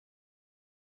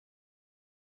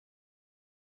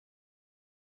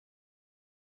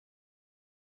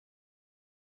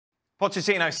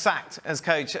Pochettino sacked as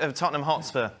coach of Tottenham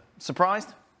Hotspur.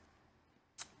 Surprised?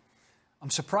 I'm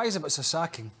surprised about the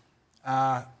sacking.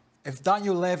 If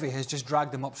Daniel Levy has just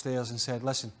dragged him upstairs and said,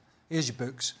 listen, here's your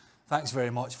books, thanks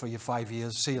very much for your 5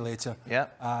 years, see you later,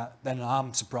 then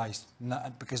I'm surprised,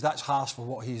 because that's harsh for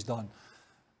what he's done.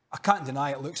 I can't deny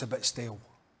it looks a bit stale.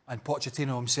 And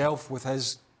Pochettino himself, with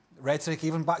his rhetoric,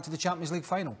 even back to the Champions League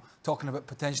final, talking about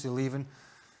potentially leaving.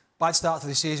 Bad start to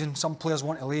the season, some players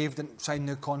want to leave, didn't sign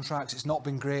new contracts, it's not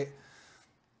been great.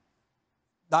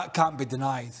 That can't be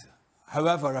denied.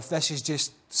 However, if this is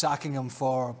just sacking him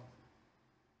for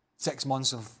 6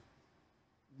 months of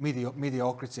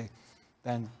mediocrity,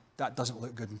 then that doesn't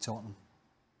look good in Tottenham.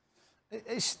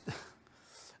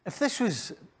 If this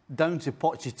was down to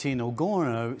Pochettino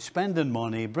going out, spending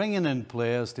money, bringing in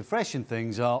players to freshen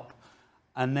things up,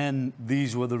 and then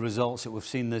these were the results that we've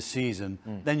seen this season,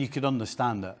 then you could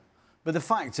understand it. But the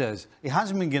fact is, he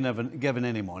hasn't been given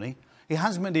any money. He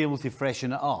hasn't been able to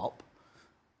freshen it up.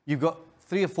 You've got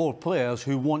 3 or 4 players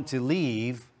who want to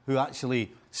leave, who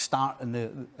actually start in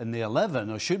the 11,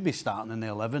 or should be starting in the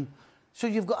 11. So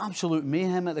you've got absolute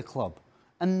mayhem at the club.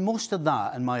 And most of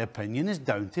that, in my opinion, is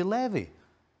down to Levy.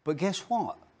 But guess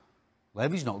what?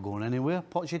 Levy's not going anywhere.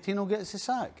 Pochettino gets the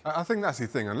sack. I think that's the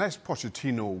thing. Unless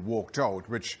Pochettino walked out,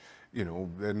 which, you know,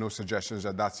 there are no suggestions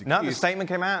that that's the case. No, the statement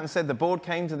came out and said the board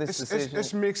came to this decision.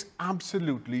 This makes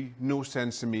absolutely no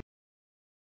sense to me.